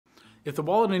If the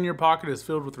wallet in your pocket is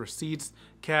filled with receipts,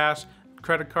 cash,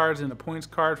 credit cards, and a points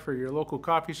card for your local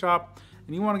coffee shop,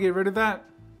 and you want to get rid of that,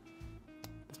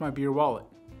 this might be your wallet.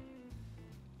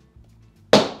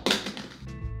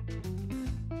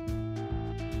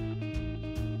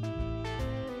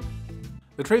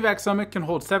 The Trayvax Summit can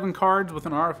hold 7 cards with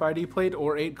an RFID plate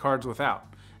or 8 cards without.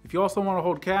 If you also want to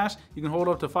hold cash, you can hold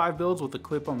up to 5 bills with a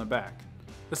clip on the back.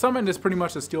 The Summit is pretty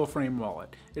much a steel frame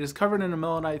wallet. It is covered in a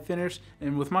melanite finish,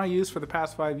 and with my use for the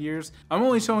past 5 years, I'm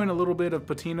only showing a little bit of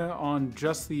patina on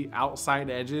just the outside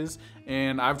edges,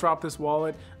 and I've dropped this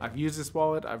wallet, I've used this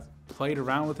wallet, I've played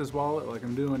around with this wallet like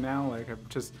I'm doing now, like I've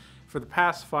just for the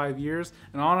past 5 years,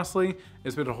 and honestly,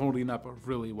 it's been holding up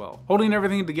really well. Holding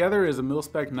everything together is a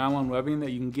mil-spec nylon webbing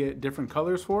that you can get different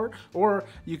colors for, or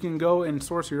you can go and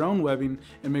source your own webbing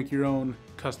and make your own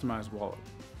customized wallet.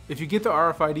 If you get the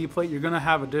RFID plate, you're gonna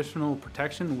have additional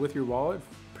protection with your wallet,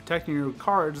 protecting your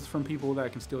cards from people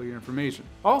that can steal your information.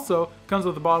 Also, it comes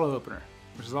with a bottle opener,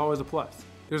 which is always a plus.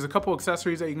 There's a couple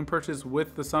accessories that you can purchase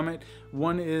with the Summit.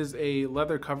 One is a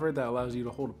leather cover that allows you to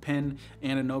hold a pen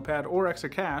and a notepad or extra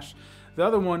cash. The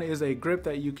other one is a grip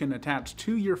that you can attach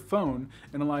to your phone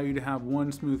and allow you to have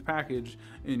one smooth package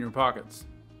in your pockets.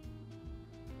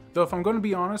 Though if I'm going to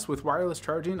be honest, with wireless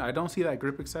charging, I don't see that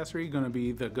grip accessory going to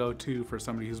be the go-to for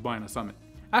somebody who's buying a Summit.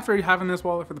 After having this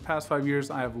wallet for the past 5 years,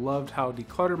 I have loved how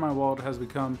decluttered my wallet has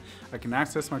become. I can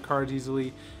access my cards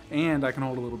easily, and I can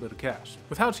hold a little bit of cash.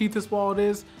 With how cheap this wallet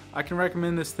is, I can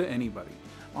recommend this to anybody.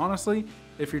 Honestly,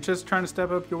 if you're just trying to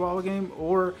step up your wallet game,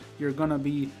 or you're gonna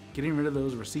be getting rid of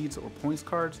those receipts or points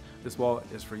cards, this wallet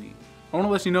is for you. I wanna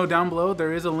let you know down below,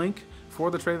 there is a link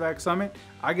for the Trayvax Summit.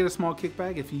 I get a small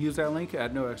kickback if you use that link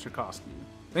at no extra cost to you.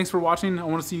 Thanks for watching. I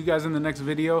want to see you guys in the next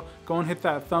video. Go and hit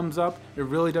that thumbs up. It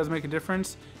really does make a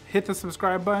difference. Hit the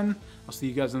subscribe button. I'll see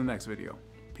you guys in the next video.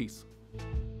 Peace.